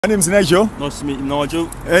My name's Nigel. Nice to meet you, Nigel.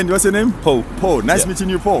 And what's your name? Paul. Paul. Nice meeting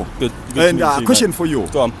you, Paul. Good And to meet you, question mate. for you.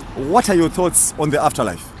 Go on. What are your thoughts on the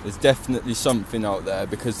afterlife? There's definitely something out there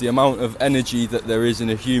because the amount of energy that there is in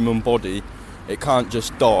a human body, it can't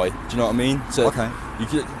just die. Do you know what I mean? So Okay. you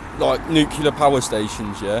get like nuclear power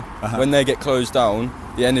stations, yeah. When they get closed down,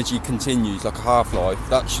 the energy continues like a half-life.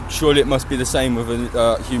 Surely it must be the same with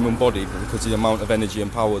a human body because of the amount of energy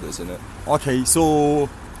and power that's in it. Okay, so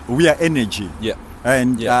we are energy. Yeah.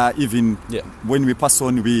 And even Yeah. when we pass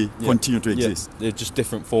on, we continue to exist. Yeah. They're just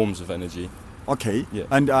different forms of energy. Okay. Yeah.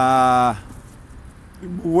 And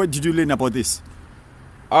what did you learn about this?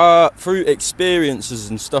 Through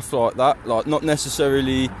experiences and stuff like that, like not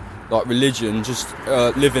necessarily like religion, just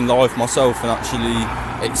living life myself and actually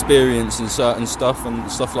experiencing certain stuff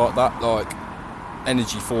and stuff like that, like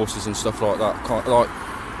energy forces and stuff like that. Like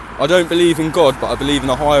I don't believe in God, but I believe in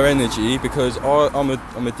a higher energy because I'm a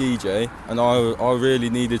DJ and I really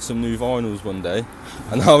needed some new vinyls one day,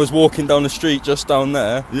 and I was walking down the street just down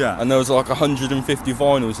there, and there was like 150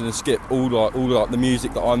 vinyls in a skip, all like the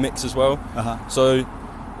music that I mix as well. So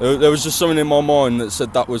there was just something in my mind that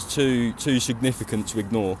said that was too significant to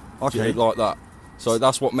ignore. Okay. Like that. So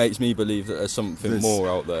that's what makes me believe that there's something more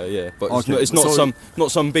out there, yeah. But it's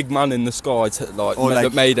not some big man in the sky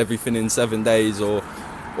that made everything in 7 days or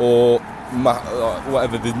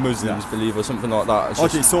whatever the Muslims believe or something like that.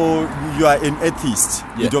 Okay, so you are an atheist.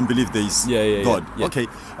 You don't believe there is God. Yeah. Okay,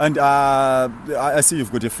 and I see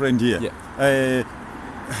you've got a friend here. Yeah.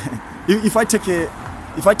 If I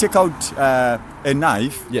take out a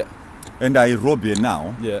knife, and I rob you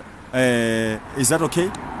now, is that okay?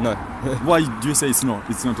 No. Why do you say it's not?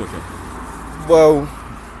 It's not okay. Well,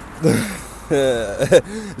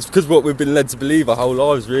 it's because what we've been led to believe our whole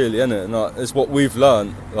lives, really, isn't it? Like, it's what we've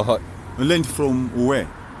learned. Like, learned from where?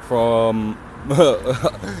 From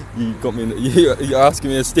you got me. You're asking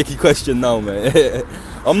me a sticky question now, mate.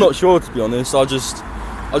 I'm not sure, to be honest. I just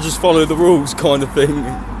follow the rules, kind of thing.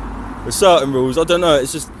 There's certain rules. I don't know.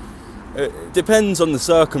 It's just it depends on the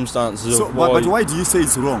circumstances. So, but why do you say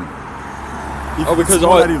it's wrong? Because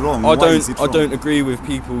wrong, I don't agree with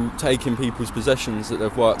people taking people's possessions that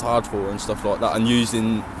they've worked hard for and stuff like that and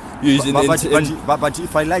using. But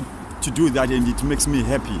if I like to do that and it makes me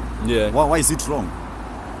happy, why is it wrong?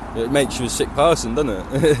 It makes you a sick person, doesn't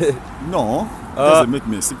it? No, it doesn't make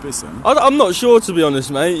me a sick person. I'm not sure, to be honest,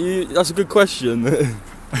 mate. That's a good question.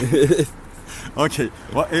 Okay,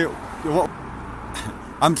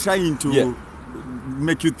 I'm trying to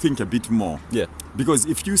make you think a bit more. Yeah. Because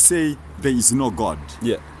if you say there is no God,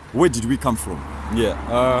 where did we come from?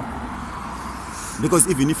 Because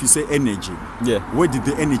even if you say energy, where did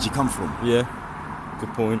the energy come from? Yeah, good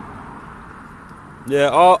point.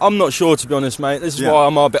 Yeah, I'm not sure, to be honest, mate. This is why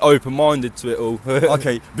I'm a bit open-minded to it all.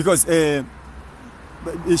 Okay, because is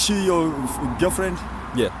she your girlfriend?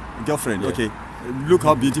 Yeah. Girlfriend, okay. Look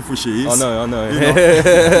how beautiful she is. I know. You know?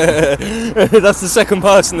 That's the second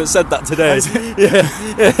person that said that today.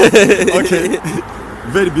 Okay.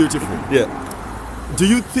 Very beautiful. Yeah. Do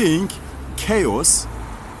you think chaos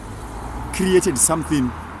created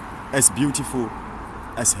something as beautiful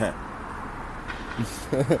as her?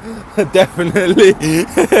 Definitely.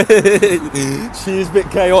 She's a bit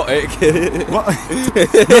chaotic. No.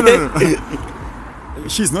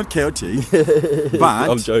 She's not chaotic, but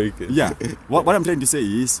I'm joking. Yeah. What I'm trying to say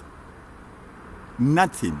is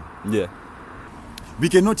nothing. Yeah. We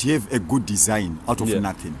cannot have a good design out of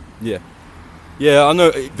nothing. Yeah. Yeah, I know.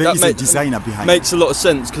 There is a designer behind. Makes a lot of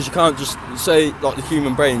sense because you can't just say like the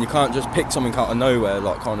human brain. You can't just pick something out of nowhere,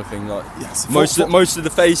 like kind of thing. Like most of the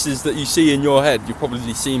faces that you see in your head, you've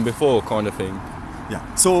probably seen before, kind of thing. Yeah.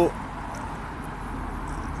 So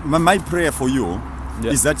my prayer for you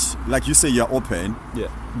is that, like you say, you're open. Yeah.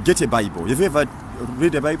 Get a Bible. Have you ever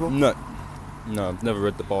read a Bible? No, I've never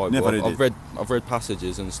read the Bible. Never read I've read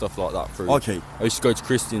passages and stuff like that through. Okay. I used to go to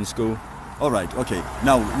Christian school. All right. Okay.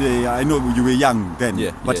 Now I know you were young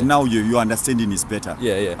then, but now your understanding is better.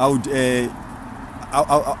 Yeah. I would.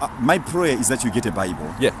 My prayer is that you get a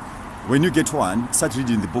Bible. Yeah. When you get one, start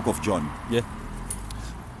reading the book of John. Yeah.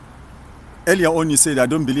 Earlier on, you said, I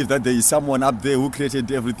don't believe that there is someone up there who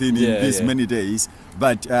created everything in these many days.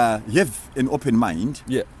 But you have an open mind.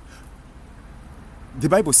 Yeah. The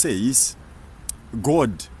Bible says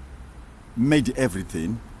God made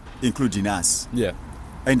everything, including us. Yeah.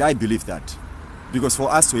 And I believe that. Because for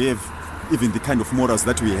us to have even the kind of morals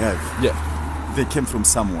that we have, they came from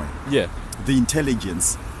somewhere. Yeah. The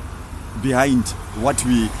intelligence behind what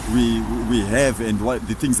we have and what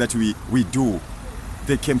the things that we do,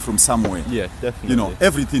 they came from somewhere. Yeah, definitely. You know,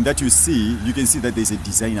 everything that you see, you can see that there's a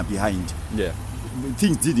designer behind. Yeah.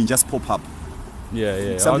 Things didn't just pop up.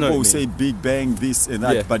 Yeah. Some people will say Big Bang, this and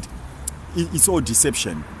that, but it's all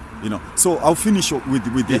deception, you know. So I'll finish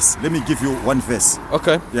with this. Let me give you one verse.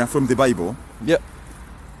 Okay. Yeah, from the Bible. Yeah.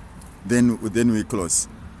 Then we close.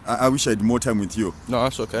 I wish I had more time with you. No,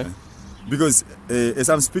 that's okay. Because as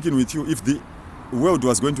I'm speaking with you, if the world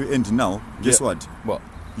was going to end now, guess what? What?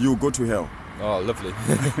 You go to hell. Oh, lovely.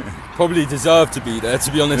 Probably deserve to be there,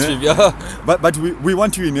 to be honest with you. But we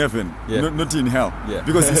want you in heaven, not in hell. Yeah.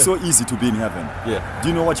 Because it's so easy to be in heaven. Yeah. Do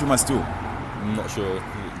you know what you must do? I'm not sure.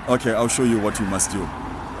 Okay, I'll show you what you must do.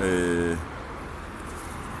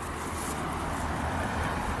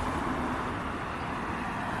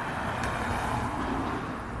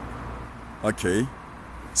 Okay.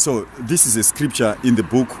 So this is a scripture in the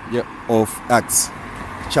book of Acts,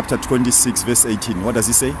 chapter 26, verse 18. What does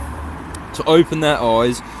it say? To open their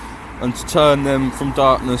eyes and to turn them from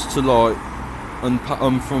darkness to light and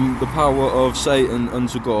from the power of Satan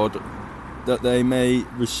unto God, that they may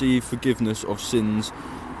receive forgiveness of sins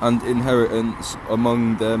and inheritance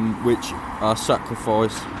among them which are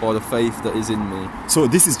sacrificed by the faith that is in me. So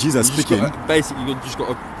this is Jesus speaking. Basically, you've just got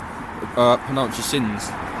to pronounce your sins.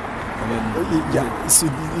 So,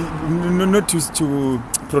 not to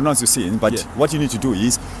pronounce your sin, but what you need to do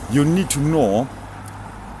is you need to know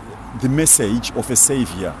the message of a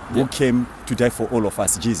Savior who came to die for all of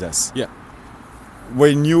us, Jesus. Yeah.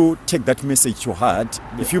 When you take that message to heart,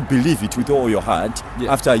 if you believe it with all your heart,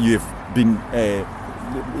 after you have been,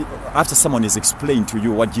 after someone has explained to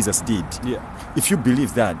you what Jesus did, if you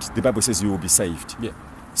believe that, the Bible says you will be saved. Yeah.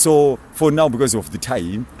 So for now, because of the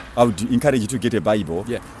time, I would encourage you to get a Bible.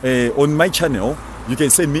 On my channel, you can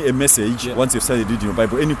send me a message once you've started reading your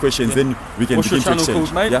Bible. Any questions, then we can begin to exchange. What's your channel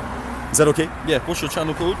called, mate? Yeah? Is that okay? Yeah. What's your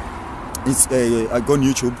channel called? It's I go on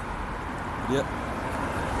YouTube. Yeah.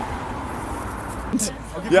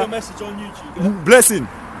 I'll give you a message on YouTube. Blessing.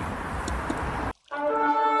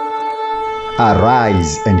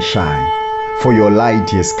 Arise and shine, for your light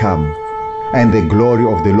has come, and the glory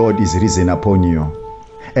of the Lord is risen upon you.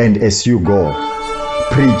 And as you go,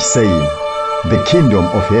 preach, saying, the kingdom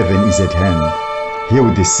of heaven is at hand.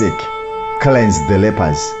 Heal the sick, cleanse the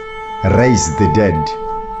lepers, raise the dead,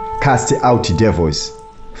 cast out devils.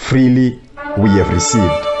 Freely we have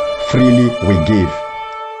received, freely we give.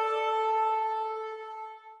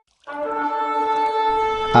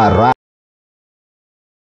 Arise.